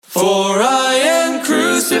For I am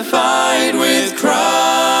crucified with Christ,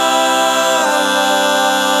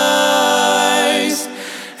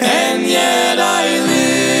 and yet I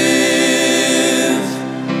live.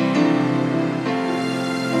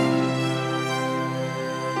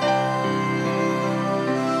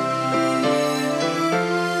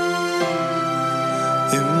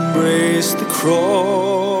 Embrace the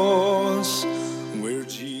cross where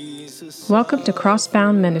Jesus... Welcome to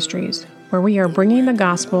Crossbound Ministries, where we are bringing the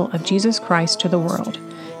gospel of Jesus Christ to the world,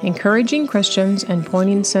 encouraging Christians and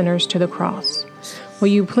pointing sinners to the cross. Will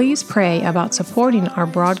you please pray about supporting our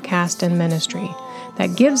broadcast and ministry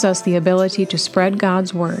that gives us the ability to spread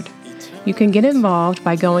God's word? You can get involved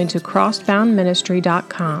by going to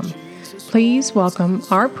crossboundministry.com. Please welcome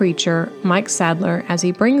our preacher, Mike Sadler, as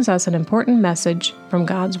he brings us an important message from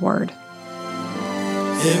God's word.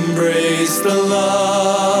 Embrace the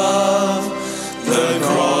love the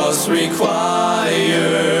cross requires.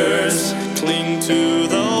 Cling to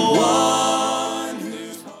the one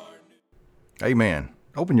whose heart... Amen.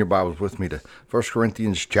 Open your Bibles with me to 1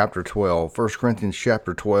 Corinthians chapter 12. 1 Corinthians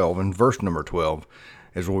chapter 12 and verse number 12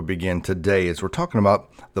 is where we begin today, as we're talking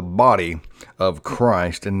about the body of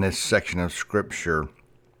Christ in this section of Scripture.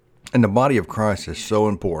 And the body of Christ is so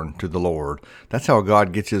important to the Lord. That's how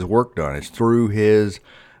God gets His work done. It's through His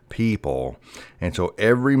people. And so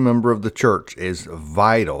every member of the church is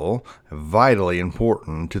vitally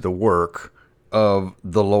important to the work of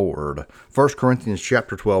the Lord. 1 Corinthians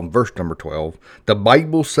chapter 12, verse number 12, the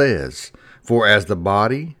Bible says, "For as the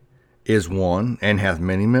body is one and hath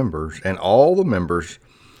many members, and all the members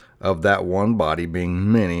of that one body,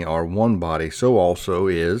 being many, are one body, so also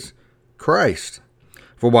is Christ.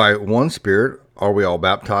 For by one Spirit are we all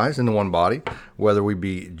baptized into one body, whether we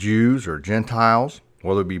be Jews or Gentiles,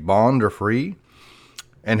 whether we be bond or free,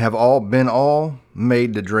 and have all been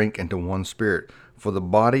made to drink into one Spirit. For the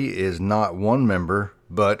body is not one member,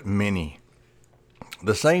 but many."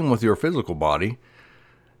 The same with your physical body.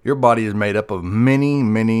 Your body is made up of many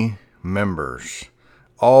members.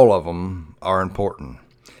 All of them are important.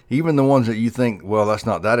 Even the ones that you think, well, that's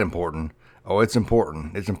not that important. Oh, it's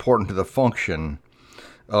important. It's important to the function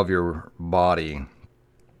of your body.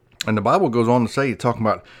 And the Bible goes on to say, talking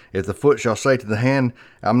about, if the foot shall say to the hand,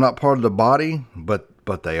 I'm not part of the body, but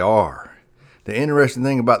they are. The interesting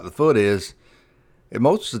thing about the foot is,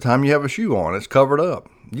 most of the time you have a shoe on, it's covered up.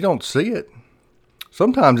 You don't see it.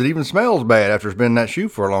 Sometimes it even smells bad after it's been in that shoe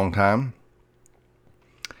for a long time.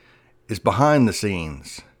 It's behind the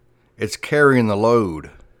scenes. It's carrying the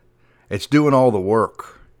load. It's doing all the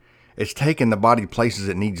work. It's taking the body places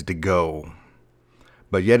it needs to go.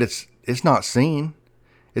 But yet it's not seen.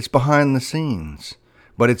 It's behind the scenes.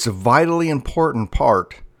 But it's a vitally important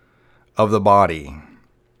part of the body.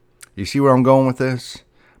 You see where I'm going with this?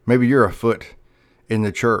 Maybe you're a foot in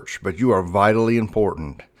the church, but you are vitally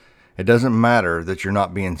important. It doesn't matter that you're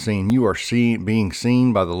not being seen. You are being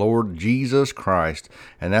seen by the Lord Jesus Christ,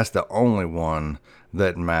 and that's the only one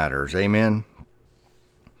that matters. Amen?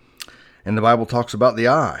 And the Bible talks about the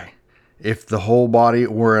eye. If the whole body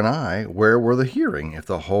were an eye, where were the hearing? If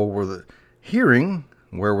the whole were the hearing,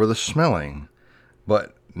 where were the smelling?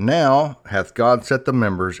 But now hath God set the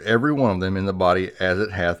members, every one of them, in the body as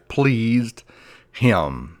it hath pleased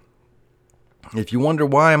Him. If you wonder,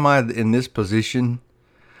 why am I in this position?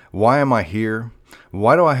 Why am I here?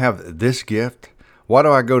 Why do I have this gift? Why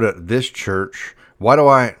do I go to this church?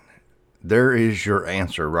 There is your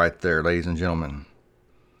answer right there, ladies and gentlemen.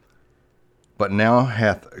 But now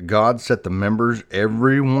hath God set the members,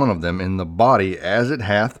 every one of them, in the body as it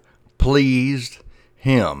hath pleased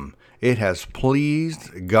Him. It has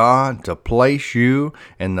pleased God to place you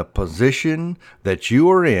in the position that you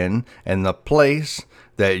are in and the place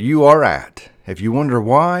that you are at. If you wonder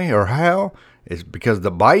why or how, it's because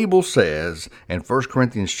the Bible says in 1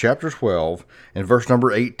 Corinthians chapter 12 and verse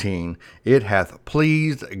number 18, it hath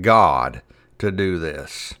pleased God to do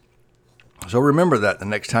this. So remember that the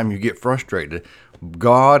next time you get frustrated.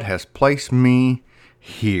 God has placed me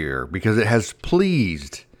here because it has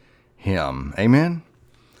pleased Him. Amen?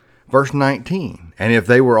 Verse 19, and if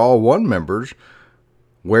they were all one members,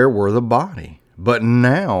 where were the body? But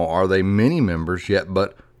now are they many members, yet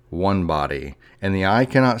but one body. And the eye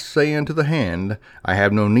cannot say unto the hand, I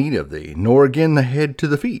have no need of thee, nor again the head to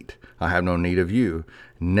the feet, I have no need of you.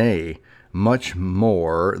 Nay, much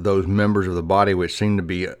more those members of the body which seem to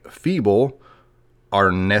be feeble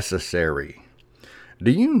are necessary. Do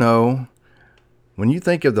you know, when you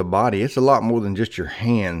think of the body, it's a lot more than just your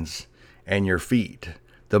hands and your feet.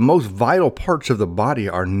 The most vital parts of the body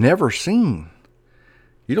are never seen.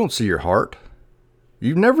 You don't see your heart.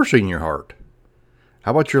 You've never seen your heart.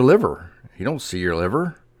 How about your liver? You don't see your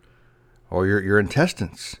liver. or your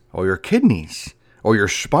intestines, or your kidneys, or your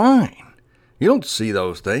spine. You don't see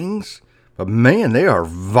those things. But man, they are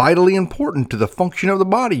vitally important to the function of the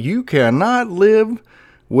body. You cannot live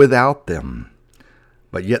without them.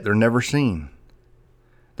 But yet they're never seen.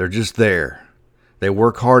 They're just there. They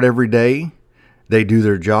work hard every day. They do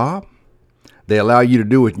their job. They allow you to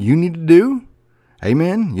do what you need to do.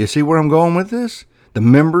 Amen. You see where I'm going with this? The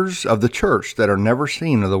members of the church that are never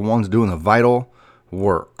seen are the ones doing the vital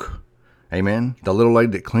work. Amen. The little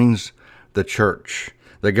lady that cleans the church.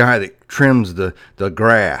 The guy that trims the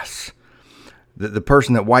grass. The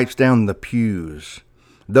person that wipes down the pews.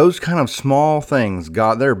 Those kind of small things,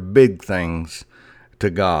 God, they're big things to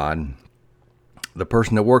God. The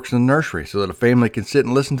person that works in the nursery so that a family can sit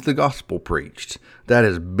and listen to the gospel preached. That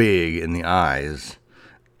is big in the eyes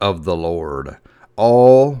of the Lord.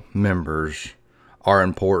 All members are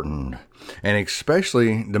important, and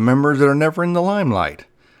especially the members that are never in the limelight.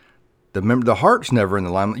 The heart's never in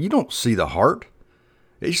the limelight. You don't see the heart.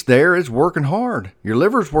 It's there. It's working hard. Your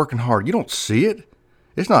liver's working hard. You don't see it.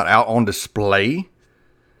 It's not out on display,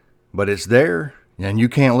 but it's there, and you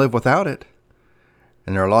can't live without it.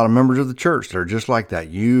 And there are a lot of members of the church that are just like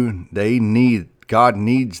that. God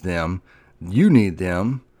needs them. You need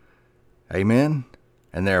them. Amen.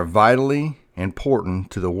 And they are vitally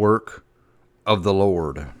important to the work of the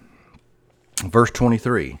Lord. Verse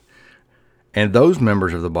 23. And those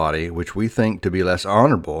members of the body which we think to be less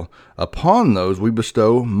honorable, upon those we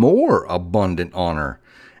bestow more abundant honor,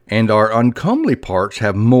 and our uncomely parts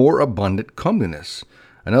have more abundant comeliness.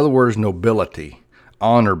 In other words, nobility,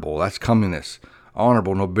 honorable, that's comeliness,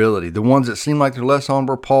 honorable, nobility. The ones that seem like they're less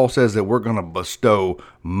honorable, Paul says that we're going to bestow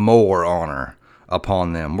more honor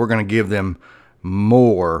upon them. We're going to give them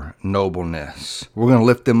more nobleness. We're going to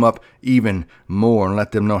lift them up even more and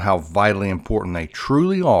let them know how vitally important they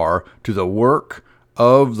truly are to the work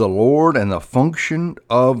of the Lord and the function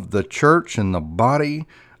of the church and the body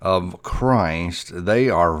of Christ. They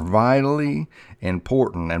are vitally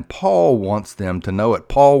important, and Paul wants them to know it.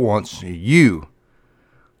 Paul wants you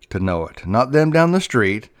to know it. Not them down the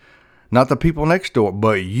street, not the people next door,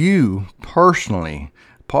 but you personally.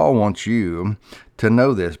 Paul wants you to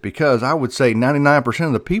know this, because I would say 99%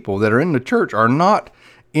 of the people that are in the church are not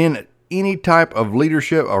in any type of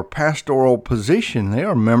leadership or pastoral position. They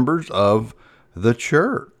are members of the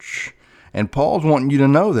church. And Paul's wanting you to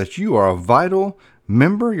know that you are a vital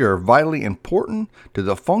member. You're vitally important to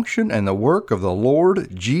the function and the work of the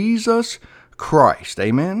Lord Jesus Christ.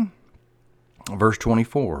 Amen. Verse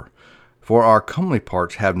 24. For our comely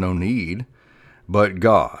parts have no need, but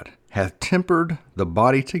God hath tempered the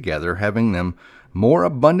body together, having them more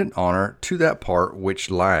abundant honor to that part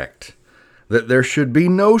which lacked, that there should be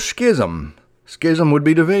no schism. Schism would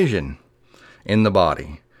be division in the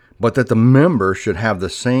body, but that the members should have the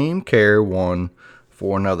same care one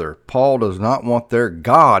for another. God does not want there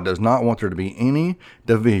to be any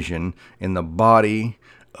division in the body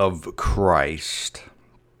of Christ.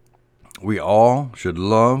 We all should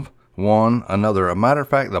love one another. A matter of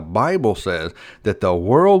fact, the Bible says that the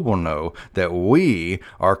world will know that we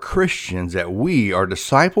are Christians, that we are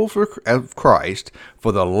disciples of Christ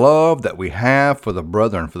for the love that we have for the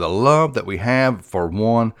brethren, for the love that we have for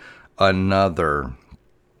one another.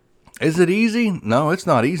 Is it easy? No, it's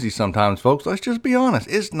not easy sometimes, folks. Let's just be honest.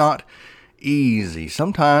 It's not easy.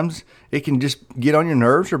 Sometimes it can just get on your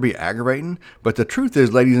nerves or be aggravating. But the truth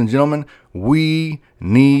is, ladies and gentlemen, we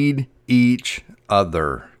need each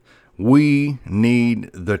other. We need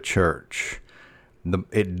the church.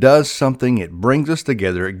 It does something. It brings us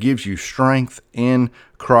together. It gives you strength in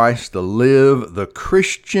Christ to live the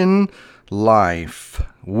Christian life.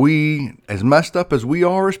 We, as messed up as we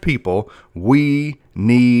are as people, we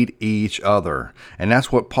need each other. And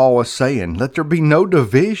that's what Paul is saying. Let there be no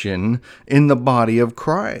division in the body of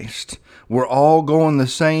Christ. We're all going the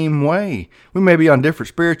same way. We may be on different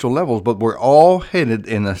spiritual levels, but we're all headed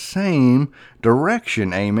in the same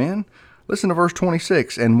direction. Amen. Listen to verse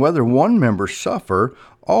 26. And whether one member suffer,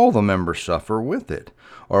 all the members suffer with it.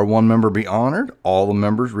 Or one member be honored, all the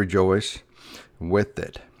members rejoice with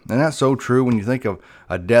it. And that's so true when you think of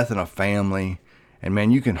a death in a family. And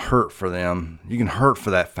man, you can hurt for them. You can hurt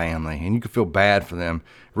for that family. And you can feel bad for them.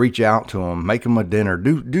 Reach out to them. Make them a dinner.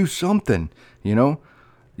 Do something, you know.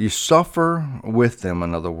 You suffer with them,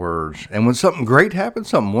 in other words. And when something great happens,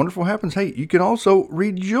 something wonderful happens, hey, you can also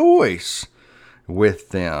rejoice with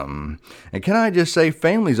them. And can I just say,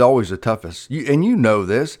 family's always the toughest. And you know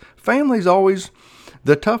this. Family's always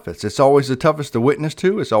the toughest. It's always the toughest to witness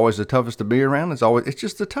to. It's always the toughest to be around. It's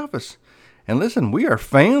just the toughest. And listen, we are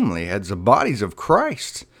family as the bodies of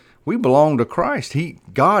Christ. We belong to Christ.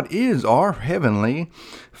 God is our heavenly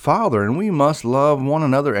Father, and we must love one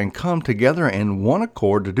another and come together in one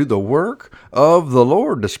accord to do the work of the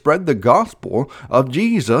Lord, to spread the gospel of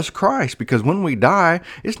Jesus Christ. Because when we die,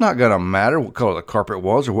 it's not going to matter what color the carpet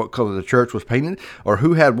was or what color the church was painted or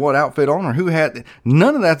who had what outfit on or who had.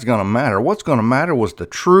 None of that's going to matter. What's going to matter was the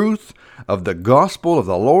truth of the gospel of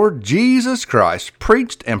the Lord Jesus Christ,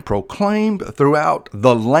 preached and proclaimed throughout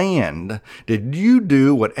the land. Did you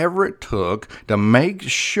do whatever it took to make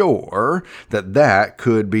sure that that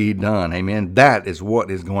could be done? Amen. That is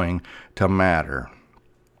what is going to matter.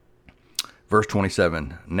 Verse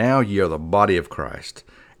 27, now ye are the body of Christ,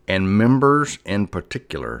 and members in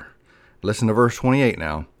particular. Listen to verse 28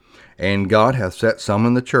 now. And God hath set some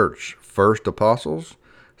in the church, first apostles,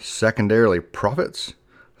 secondarily prophets,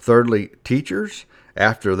 thirdly, teachers.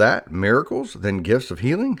 After that, miracles, then gifts of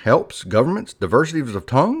healing, helps, governments, diversities of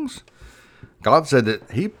tongues. God said that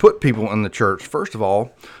he put people in the church, first of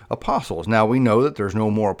all, apostles. Now, we know that there's no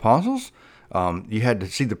more apostles. You had to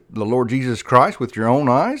see the Lord Jesus Christ with your own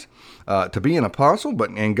eyes to be an apostle,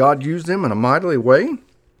 and God used them in a mightily way.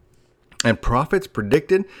 And prophets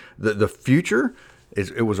predicted the future.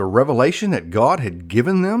 It was a revelation that God had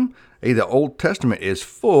given them. The Old Testament is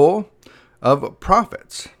full of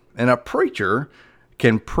prophets, and a preacher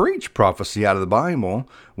can preach prophecy out of the Bible.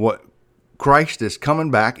 What Christ is coming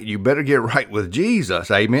back, you better get right with Jesus.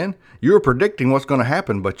 Amen. You're predicting what's going to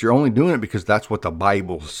happen, but you're only doing it because that's what the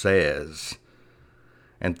Bible says.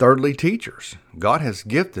 And thirdly, teachers. God has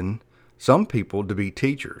gifted some people to be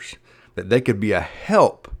teachers, that they could be a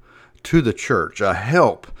help to the church, a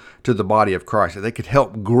help to the body of Christ, that they could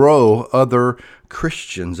help grow other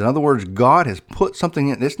Christians. In other words, God has put something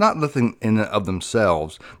in. It's not nothing in and of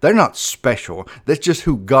themselves. They're not special. That's just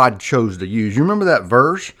who God chose to use. You remember that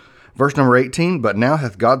verse? Verse number 18, but now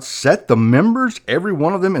hath God set the members, every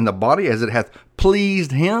one of them in the body, as it hath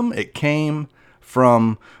pleased him. It came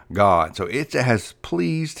from God. So it has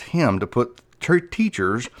pleased him to put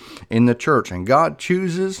teachers in the church, and God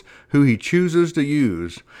chooses who he chooses to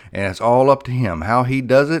use, and it's all up to him. How he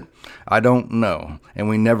does it, I don't know, and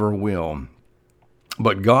we never will.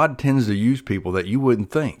 But God tends to use people that you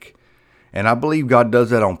wouldn't think. And I believe God does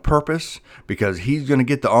that on purpose, because he's going to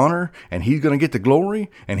get the honor and he's going to get the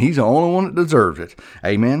glory, and he's the only one that deserves it.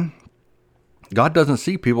 Amen. God doesn't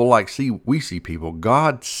see people like we see people.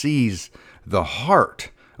 God sees the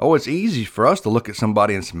heart. Oh, it's easy for us to look at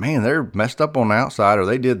somebody and say, man, they're messed up on the outside, or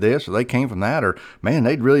they did this, or they came from that, or man,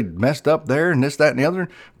 they'd really messed up there and this, that, and the other.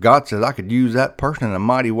 God says, I could use that person in a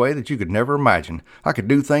mighty way that you could never imagine. I could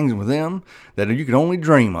do things with them that you could only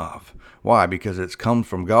dream of. Why? Because it's comes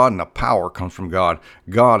from God, and the power comes from God.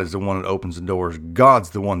 God is the one that opens the doors. God's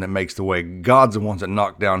the one that makes the way. God's the ones that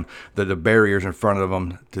knock down the barriers in front of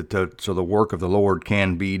them so the work of the Lord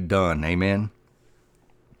can be done. Amen.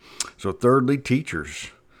 So thirdly, teachers.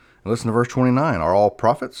 Listen to verse 29. Are all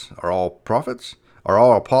prophets? Are all prophets? Are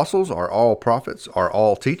all apostles? Are all prophets? Are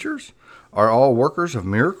all teachers? Are all workers of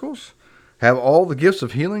miracles? Have all the gifts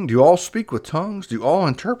of healing? Do all speak with tongues? Do all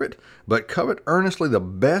interpret? But covet earnestly the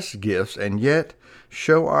best gifts, and yet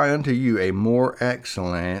show I unto you a more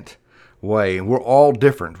excellent way. We're all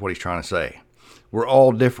different, what he's trying to say. We're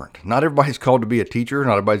all different. Not everybody's called to be a teacher.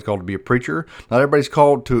 Not everybody's called to be a preacher. Not everybody's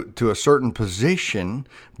called to a certain position.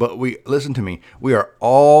 But listen to me, we are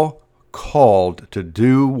all called to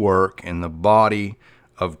do work in the body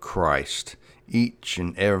of Christ. Each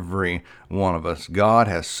and every one of us. God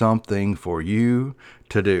has something for you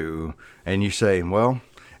to do. And you say, well,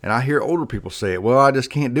 and I hear older people say it, well, I just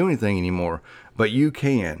can't do anything anymore. But you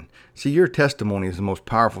can. See, your testimony is the most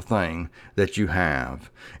powerful thing that you have.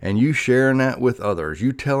 And you sharing that with others,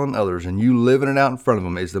 you telling others, and you living it out in front of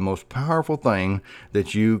them is the most powerful thing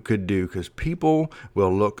that you could do, because people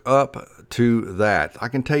will look up to that. I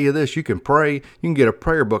can tell you this, you can pray, you can get a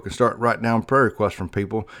prayer book and start writing down prayer requests from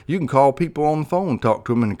people. You can call people on the phone, talk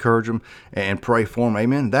to them and encourage them and pray for them.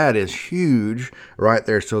 Amen. That is huge right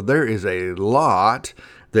there. So there is a lot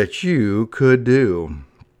that you could do.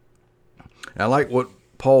 I like what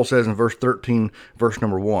Paul says in verse 13, verse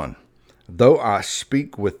number 1. Though I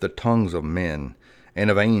speak with the tongues of men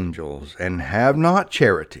and of angels, and have not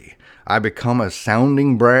charity, I become a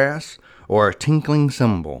sounding brass or a tinkling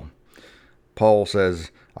cymbal. Paul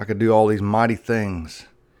says, I could do all these mighty things,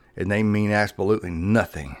 and they mean absolutely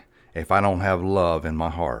nothing if I don't have love in my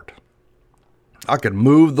heart. I could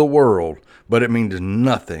move the world, but it means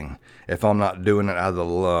nothing if I'm not doing it out of the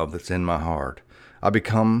love that's in my heart. I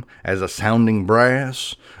become as a sounding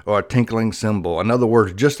brass or a tinkling cymbal. In other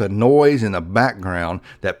words, just a noise in the background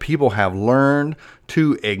that people have learned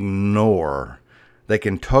to ignore. They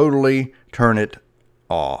can totally turn it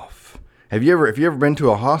off. If you ever been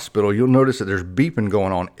to a hospital, you'll notice that there's beeping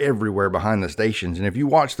going on everywhere behind the stations. And if you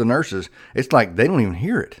watch the nurses, it's like they don't even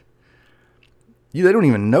hear it. They don't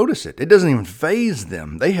even notice it. It doesn't even faze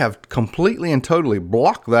them. They have completely and totally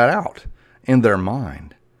blocked that out in their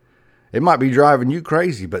mind. It might be driving you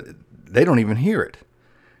crazy, but they don't even hear it.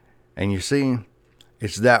 And you see,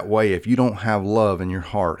 it's that way. If you don't have love in your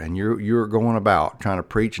heart and you're going about trying to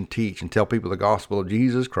preach and teach and tell people the gospel of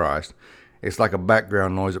Jesus Christ, it's like a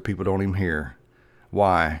background noise that people don't even hear.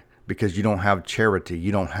 Why? Because you don't have charity.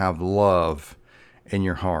 You don't have love in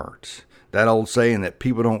your hearts. That old saying that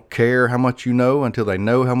people don't care how much you know until they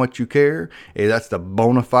know how much you care, that's the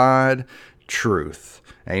bona fide truth.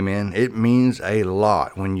 Amen. It means a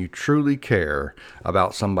lot when you truly care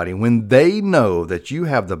about somebody. When they know that you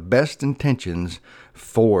have the best intentions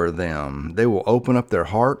for them, they will open up their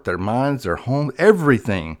heart, their minds, their home,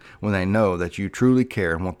 everything when they know that you truly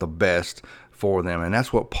care and want the best for them. And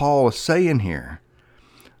that's what Paul is saying here.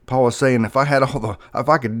 Paul is saying, if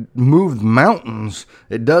I could move mountains,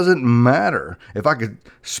 it doesn't matter. If I could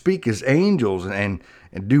speak as angels and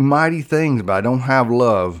do mighty things, but I don't have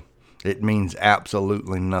love, it means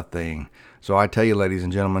absolutely nothing. So I tell you, ladies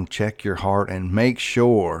and gentlemen, check your heart and make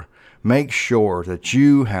sure that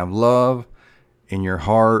you have love in your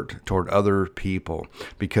heart toward other people,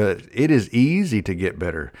 because it is easy to get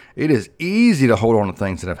bitter. It is easy to hold on to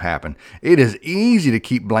things that have happened. It is easy to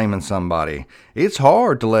keep blaming somebody. It's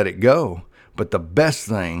hard to let it go. But the best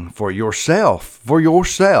thing for yourself,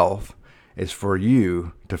 is for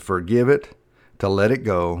you to forgive it, to let it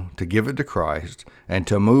go, to give it to Christ, and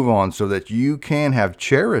to move on so that you can have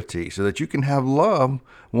charity, so that you can have love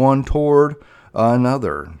one toward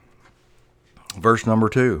another. Verse number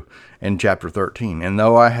 2 in chapter 13. And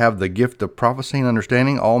though I have the gift of prophecy and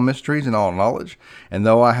understanding, all mysteries and all knowledge, and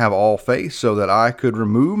though I have all faith so that I could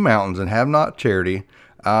remove mountains and have not charity,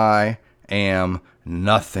 I am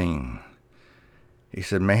nothing. He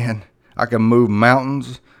said, man, I can move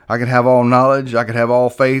mountains. I could have all knowledge. I could have all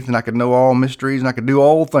faith, and I could know all mysteries, and I could do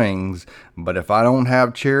all things. But if I don't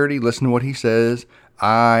have charity, listen to what he says,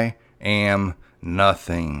 I am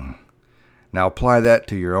nothing. Now apply that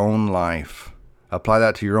to your own life. Apply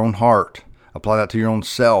that to your own heart. Apply that to your own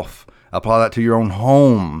self. Apply that to your own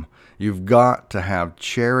home. You've got to have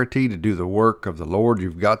charity to do the work of the Lord.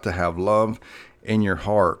 You've got to have love in your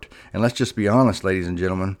heart. And let's just be honest, ladies and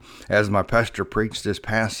gentlemen, as my pastor preached this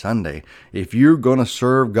past Sunday, if you're going to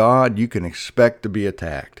serve God, you can expect to be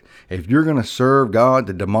attacked. If you're going to serve God,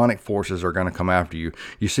 the demonic forces are going to come after you.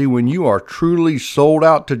 You see, when you are truly sold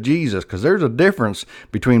out to Jesus, because there's a difference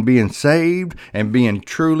between being saved and being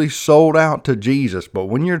truly sold out to Jesus. But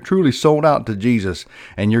when you're truly sold out to Jesus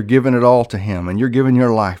and you're giving it all to Him, and you're giving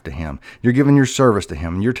your life to Him, you're giving your service to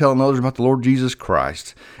Him, and you're telling others about the Lord Jesus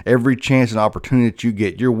Christ, every chance and opportunity that you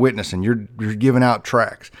get, you're witnessing, you're giving out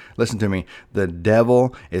tracts. Listen to me. The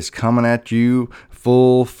devil is coming at you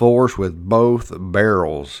full force with both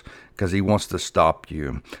barrels, because he wants to stop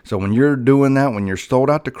you. So when you're doing that, when you're sold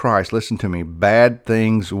out to Christ, listen to me, bad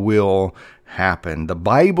things will happen. The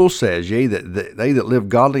Bible says, yea, that they that live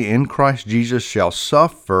godly in Christ Jesus shall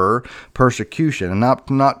suffer persecution. And I'm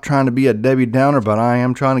not trying to be a Debbie Downer, but I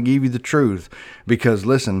am trying to give you the truth. Because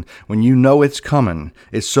listen, when you know it's coming,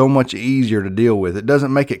 it's so much easier to deal with. It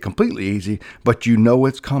doesn't make it completely easy, but you know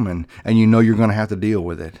it's coming, and you know you're going to have to deal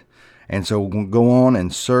with it. And so go on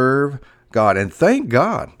and serve God. And thank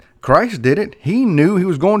God, Christ did it. He knew He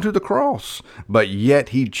was going to the cross, but yet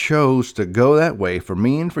He chose to go that way for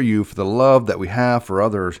me and for you, for the love that we have for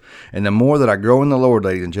others. And the more that I grow in the Lord,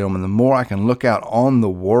 ladies and gentlemen, the more I can look out on the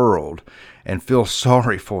world and feel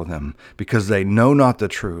sorry for them, because they know not the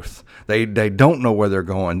truth. They don't know where they're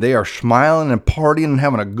going. They are smiling and partying and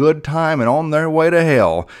having a good time and on their way to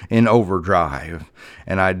hell in overdrive.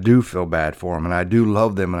 And I do feel bad for them, and I do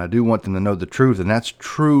love them, and I do want them to know the truth. And that's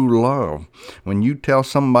true love. When you tell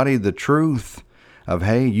somebody the truth of,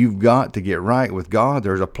 hey, you've got to get right with God,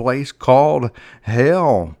 there's a place called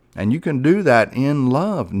hell. And you can do that in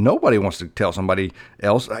love. Nobody wants to tell somebody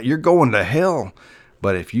else, you're going to hell.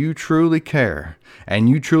 But if you truly care and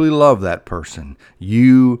you truly love that person,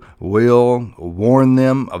 you will warn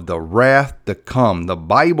them of the wrath to come. The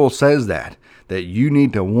Bible says that you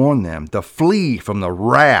need to warn them to flee from the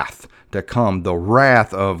wrath to come. The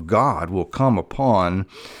wrath of God will come upon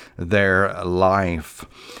their life.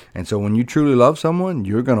 And so when you truly love someone,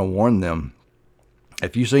 you're going to warn them.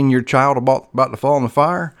 If you seen your child about to fall in the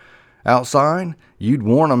fire outside, you'd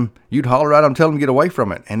warn them, you'd holler at them, tell them to get away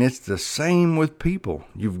from it. And it's the same with people.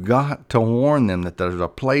 You've got to warn them that there's a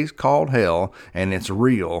place called hell, and it's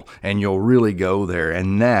real, and you'll really go there.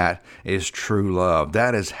 And that is true love.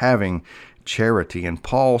 That is having charity. And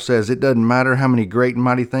Paul says it doesn't matter how many great and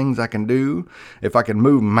mighty things I can do, if I can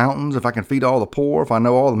move mountains, if I can feed all the poor, if I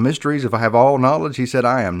know all the mysteries, if I have all knowledge. He said,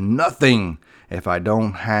 I am nothing if I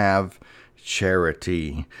don't have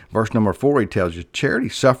charity. Verse number 4, he tells you, charity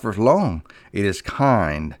suffereth long, it is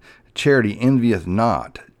kind. Charity envieth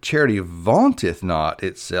not. Charity vaunteth not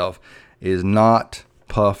itself, is not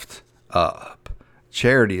puffed up.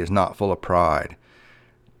 Charity is not full of pride.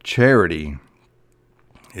 Charity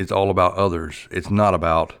is all about others. It's not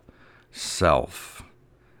about self.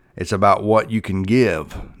 It's about what you can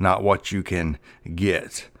give, not what you can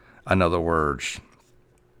get. In other words,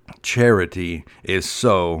 charity is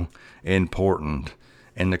so important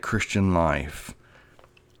in the Christian life.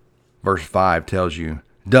 Verse 5 tells you,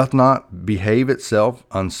 doth not behave itself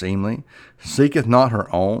unseemly, seeketh not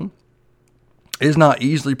her own, is not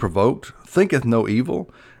easily provoked, thinketh no evil,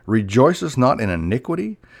 rejoiceth not in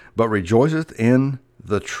iniquity, but rejoiceth in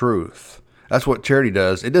the truth. That's what charity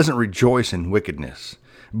does. It doesn't rejoice in wickedness,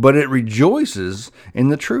 but it rejoices in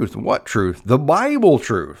the truth. What truth? The Bible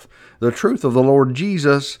truth. The truth of the Lord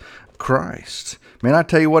Jesus Christ. Man, I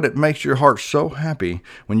tell you what, it makes your heart so happy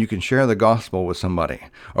when you can share the gospel with somebody,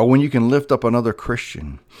 or when you can lift up another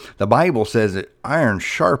Christian. The Bible says that iron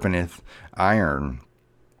sharpeneth iron.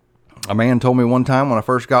 A man told me one time when I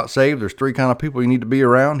first got saved, there's 3 kind of people you need to be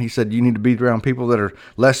around. He said you need to be around people that are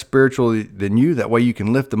less spiritual than you. That way you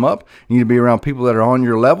can lift them up. You need to be around people that are on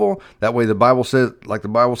your level. That way the Bible says,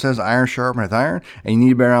 iron sharpeneth iron. And you need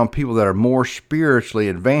to be around people that are more spiritually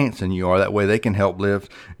advanced than you are. That way they can help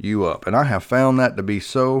lift you up. And I have found that to be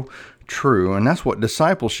so true, and that's what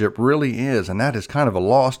discipleship really is, and that is kind of a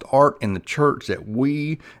lost art in the church that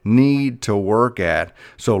we need to work at.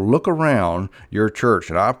 So look around your church,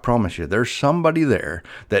 and I promise you there's somebody there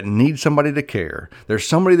that needs somebody to care. There's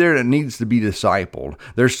somebody there that needs to be discipled.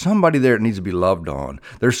 There's somebody there that needs to be loved on.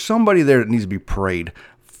 There's somebody there that needs to be prayed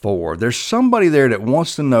for. There's somebody there that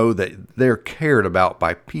wants to know that they're cared about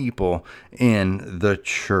by people in the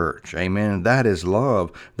church. Amen. That is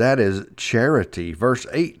love. That is charity. Verse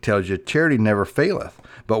 8 tells you, charity never faileth,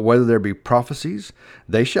 but whether there be prophecies,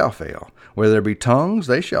 they shall fail. Whether there be tongues,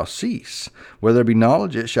 they shall cease. Whether there be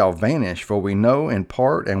knowledge, it shall vanish. For we know in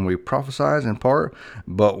part, and we prophesy in part.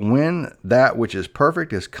 But when that which is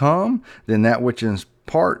perfect is come, then that which is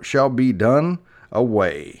part shall be done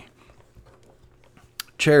away.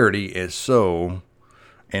 Charity is so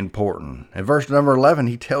important. In verse number 11,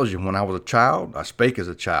 he tells you, when I was a child, I spake as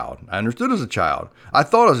a child. I understood as a child. I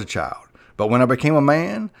thought as a child. But when I became a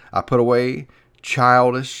man, I put away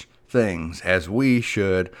childish things, as we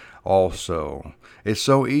should also. It's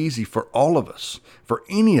so easy for all of us, for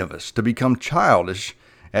any of us, to become childish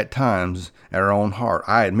at times in our own heart.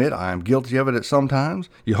 I admit I am guilty of it at some times.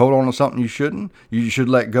 You hold on to something you shouldn't. You should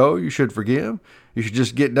let go. You should forgive. You should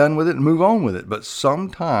just get done with it and move on with it. But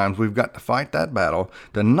sometimes we've got to fight that battle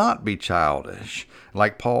to not be childish.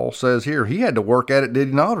 Like Paul says here, he had to work at it, did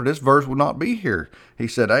he not? Or this verse would not be here. He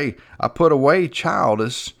said, hey, I put away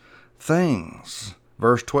childish things.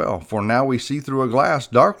 Verse 12, for now we see through a glass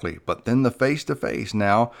darkly, but then the face to face.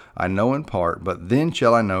 Now I know in part, but then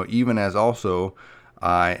shall I know, even as also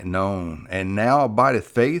I known. And now abideth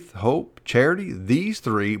faith, hope, charity, these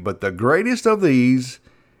 3, but the greatest of these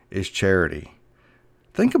is charity.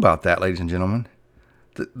 Think about that, ladies and gentlemen.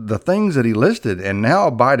 The things that he listed, and now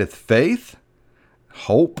abideth faith,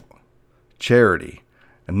 hope, charity.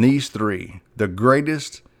 And these 3, the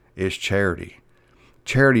greatest is charity.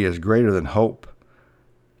 Charity is greater than hope.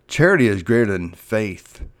 Charity is greater than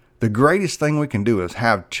faith. The greatest thing we can do is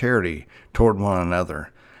have charity toward one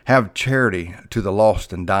another. Have charity to the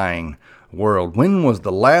lost and dying world. When was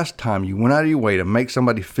the last time you went out of your way to make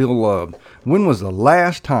somebody feel loved? When was the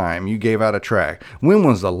last time you gave out a tract? When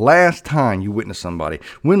was the last time you witnessed somebody?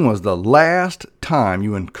 When was the last time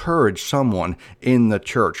you encouraged someone in the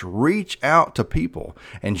church? Reach out to people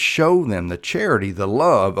and show them the charity, the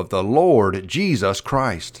love of the Lord Jesus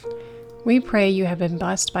Christ. We pray you have been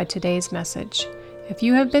blessed by today's message. If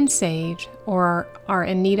you have been saved or are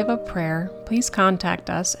in need of a prayer, please contact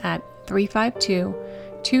us at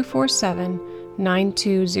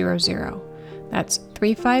 352-247-9200. That's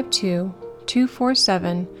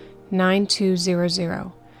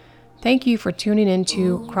 352-247-9200. Thank you for tuning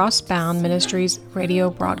into Crossbound Ministries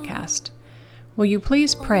radio broadcast. Will you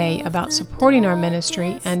please pray about supporting our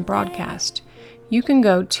ministry and broadcast? You can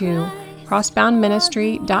go to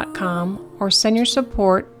crossboundministry.com or send your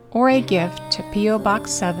support or a gift to P.O.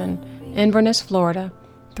 Box 7, Inverness, Florida,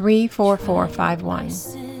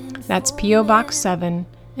 34451. That's P.O. Box 7,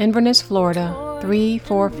 Inverness, Florida,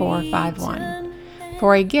 34451.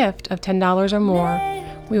 For a gift of $10 or more,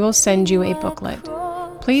 we will send you a booklet.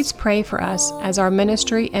 Please pray for us as our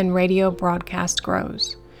ministry and radio broadcast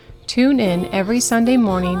grows. Tune in every Sunday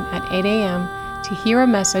morning at 8 a.m. to hear a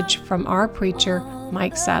message from our preacher,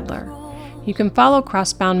 Mike Sadler. You can follow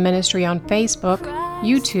Crossbound Ministry on Facebook,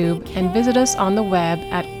 YouTube, and visit us on the web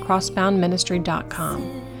at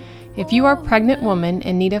crossboundministry.com. If you are a pregnant woman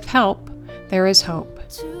in need of help, there is hope.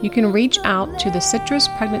 You can reach out to the Citrus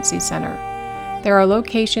Pregnancy Center. There are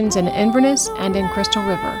locations in Inverness and in Crystal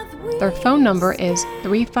River. Their phone number is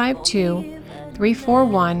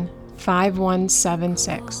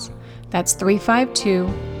 352-341-5176. That's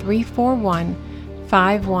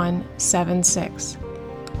 352-341-5176.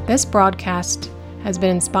 This broadcast has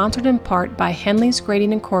been sponsored in part by Henley's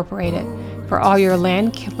Grading Incorporated for all your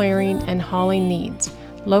land clearing and hauling needs,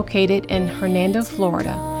 located in Hernando,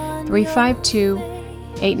 Florida,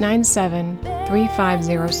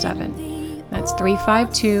 352-897-3507. That's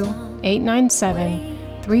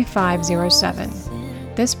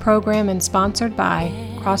 352-897-3507. This program is sponsored by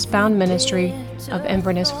Crossbound Ministry of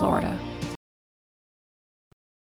Inverness, Florida.